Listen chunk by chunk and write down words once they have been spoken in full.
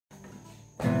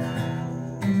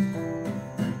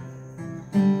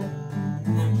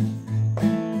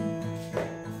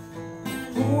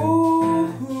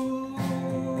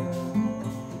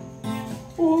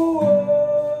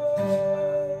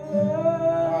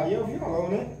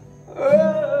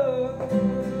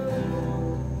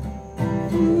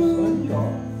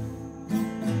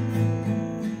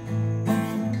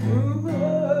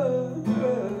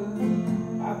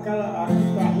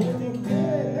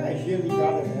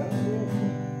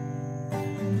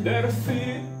There are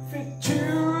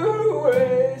 52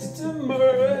 ways to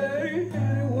murder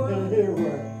anyone.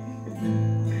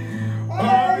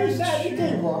 Ah, isso aí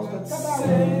quem gosta, cada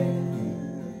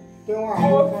tem uma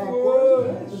roupa, uma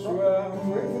coisa, né?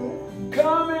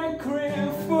 Come and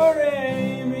cream for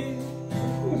Amy.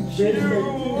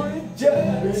 You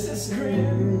just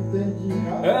scream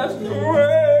as the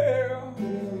well.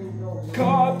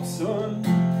 Cops on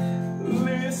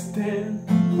listening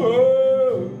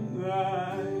all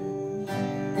night.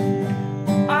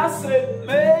 I said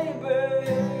maybe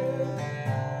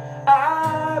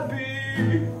I'll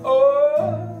be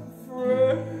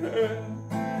over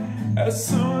as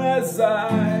soon as I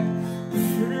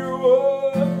feel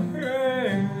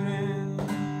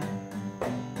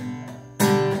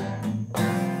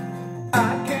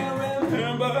I can't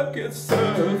remember get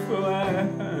stuff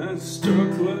like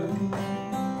struggling.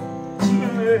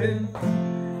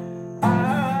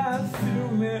 I feel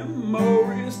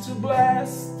memories to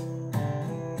blast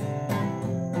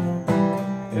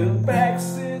in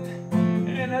backseat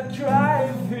and I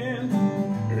drive in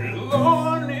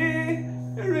lonely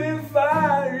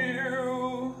revive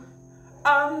you.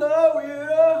 I know you're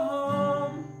at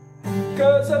home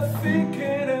 'cause I'm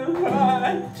thinking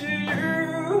about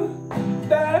you.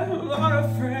 That lot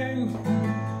of things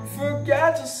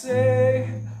forgot to say,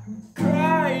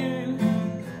 crying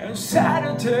and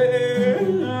Saturday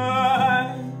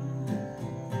night.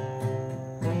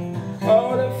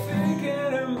 All the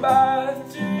thinking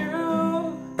about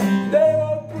you, they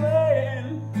were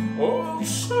playing old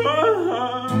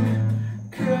song,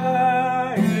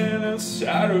 crying and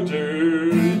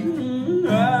Saturday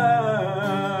night.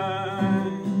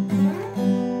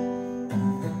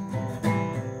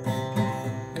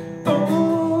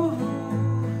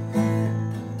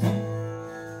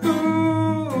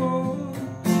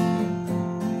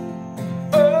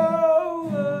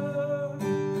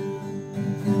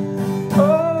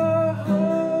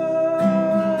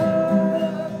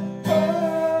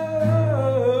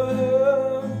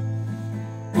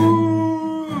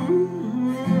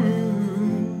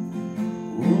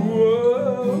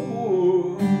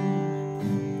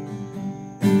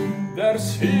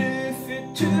 There's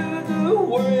 52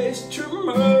 ways to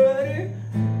murder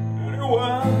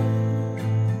anyone.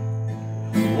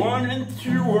 1 and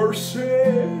 2 were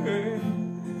said,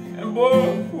 and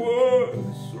both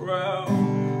was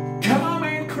wrong. Come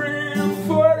and cream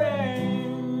for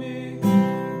Amy.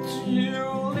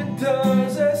 Julie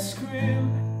does a scream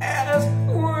as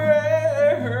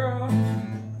well.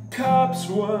 Cops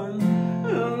won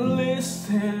and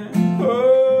listen.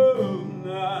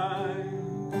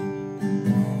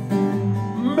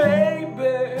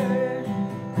 Maybe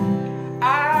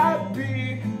I'll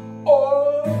be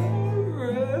over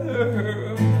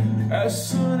as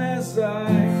soon as I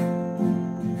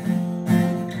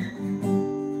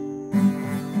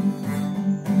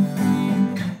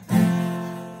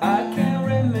can't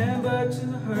remember to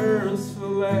hers for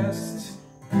last.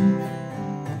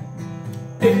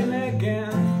 And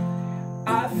again,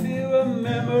 I feel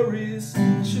memories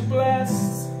to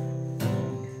blast.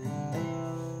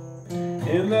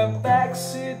 In the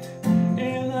backseat,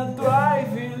 in the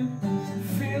driving,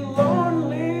 feel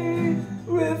lonely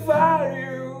without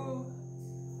you.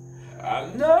 I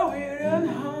know you're at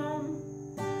home,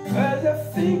 but I'm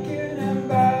thinking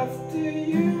about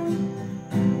you.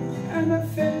 And the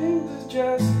things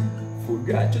just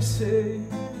forgot to say,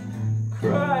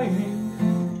 crying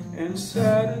and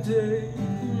Saturday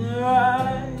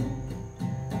night.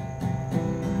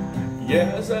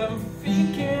 Yes, I'm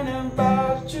thinking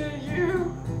about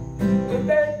you, but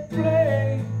they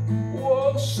play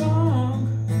war song,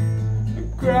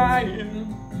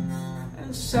 crying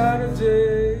and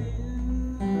Saturday